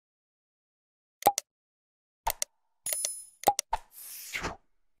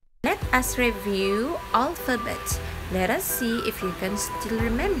us review alphabet. Let us see if you can still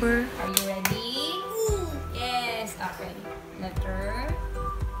remember. Are you ready? Yes. Okay. Letter.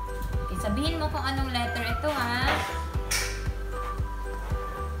 Okay, sabihin mo kung anong letter ito, ha?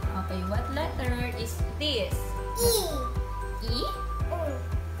 Okay, what letter is this? E. E?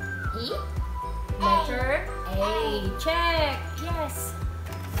 E? Letter A. Check. Yes.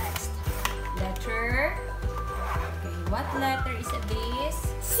 Next. Letter. Okay, what letter is this?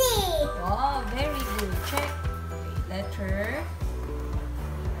 C. Oh, very good. Check. Okay, letter.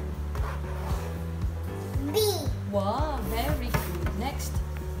 B. Wow, very good. Next.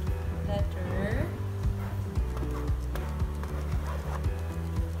 Letter.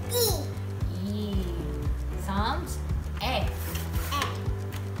 E. E. Sounds F. F.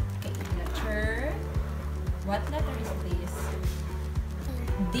 Okay, letter. What letter is this?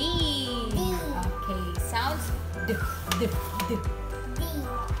 D. D. Okay, sounds D. D. D. D.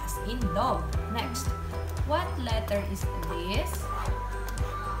 As in dog. Next. What letter is this?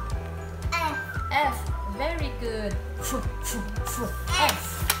 F. F. Very good. F. F. F.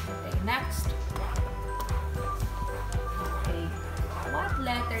 Okay, next. Okay. What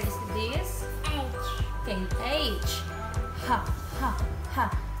letter is this? H. Okay, H. Ha. Ha. Ha.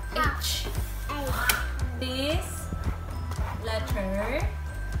 H. H. This letter.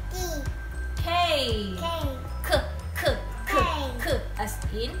 K. K. K. K. K. K. K. As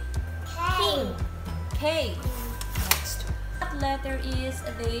in king. K. Next. What letter is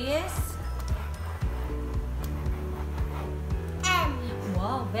this? M.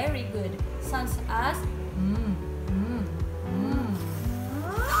 Wow, very good. Sounds as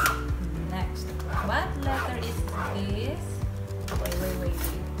Next. What letter is this? Wait.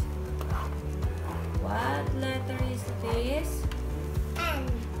 What letter is this? N.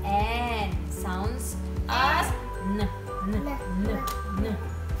 N. Sounds as N.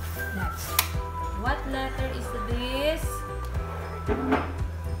 Next. What letter is this?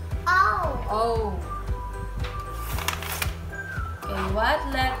 O. O. Okay, what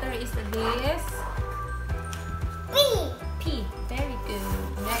letter is this? P. P. Very good.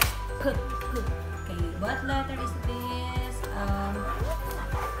 Next. P. Okay, what letter is this?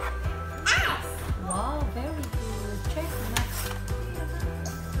 S. Wow, very good. Check next.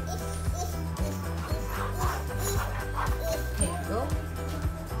 Okay, go.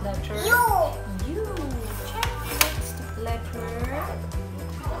 Letter U. U. Check next. Letter.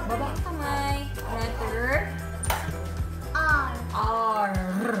 Baba ang kamay. Letter R. R.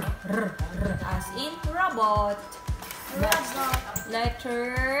 As in robot. Next. Robot.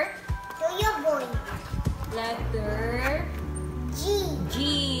 Letter. Tuyo boy. Letter G. G.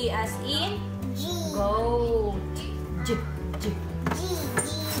 As in G. goat. G. G. G.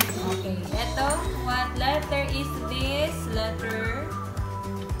 Okay, eto. What letter is this? Letter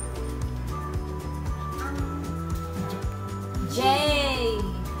J.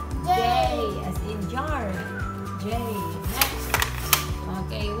 J. As in jar. J. Next.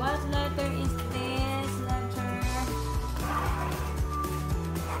 Okay, what letter is this? Letter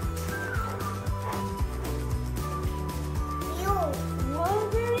U.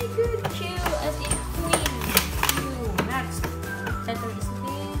 Wow, very good. Q. As in queen. Q. Next. Letter is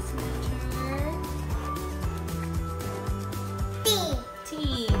this? Letter T.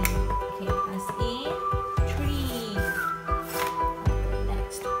 T. Okay, as in tree.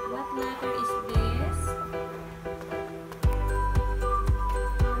 Next. What letter is this?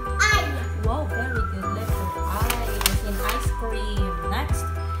 I. Wow, very good. Letter I. As in ice cream. Next.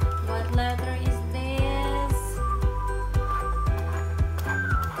 What letter is this?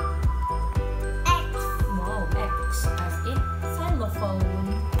 X. Wow, X. As in xylophone.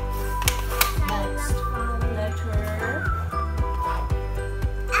 Next. Letter L.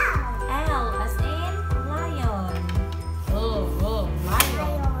 L. As in lion. Oh,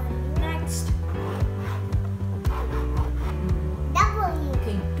 lion. Next. W.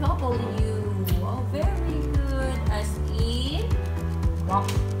 Okay, W. Oh, very good. As in box.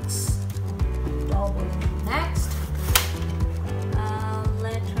 W. Next.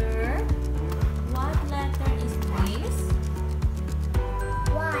 Letter. What letter is this?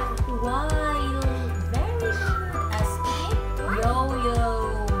 Y. Y. Very good. As in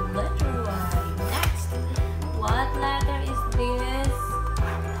yo-yo. Letter Y. Next. What letter is this?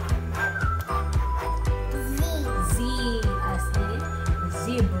 Z. Z. As in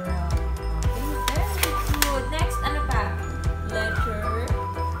zebra. Okay, very good. Next, ano pa? Letter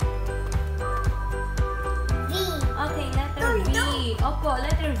V. Okay, letter V. Opo,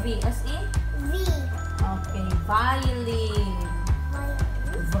 letter V. As in? V. Okay, violin.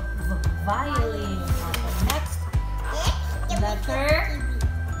 Violin. Okay, next. Letter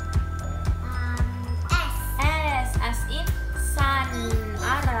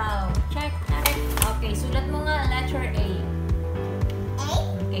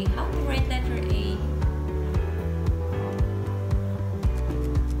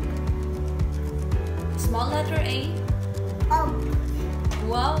letter A? O.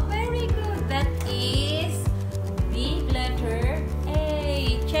 Wow, very good. That is big letter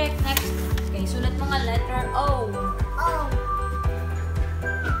A. Check. Next. Okay, sulat mo nga letter O. O.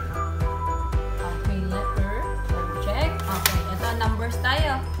 Okay, letter O. Check. Okay, ito numbers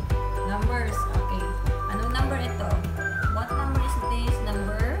tayo. Numbers. Okay. Anong number ito? What number is this?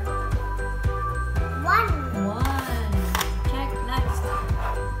 Number 1. 1. Check. Next.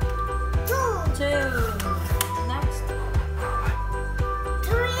 2. 2. Next.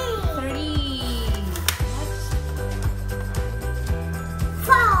 3. 3. Next.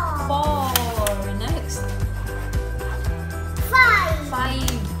 4. 4. Next. 5. 5.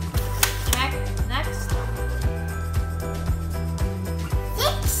 Check. Next.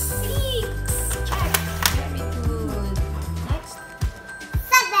 6. 6. Check. Very good. Next.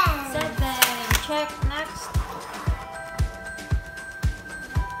 7. 7. Check. Next.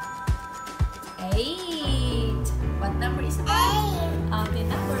 8. What number is that? 8. Okay,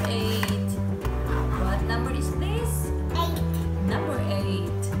 number 8. What number is this? 8. Number 8.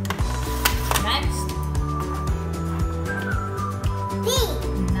 Next. B.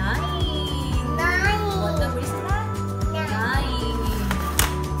 9. What 9. number is that? 9.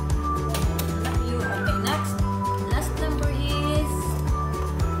 Love you. Okay, next. Last number is...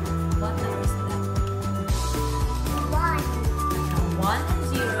 What number is that? 1. 1 and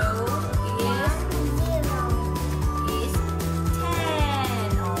 0 is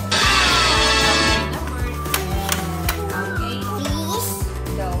 10. Oh. Okay, number 10. Okay. Please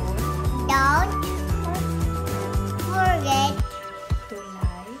Don't don't forget to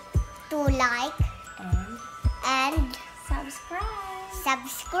to like and and subscribe.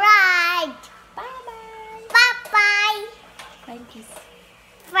 subscribe. Bye-bye. Bye-bye. Frankies.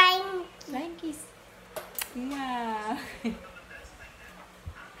 Frank. Frankies. Yeah.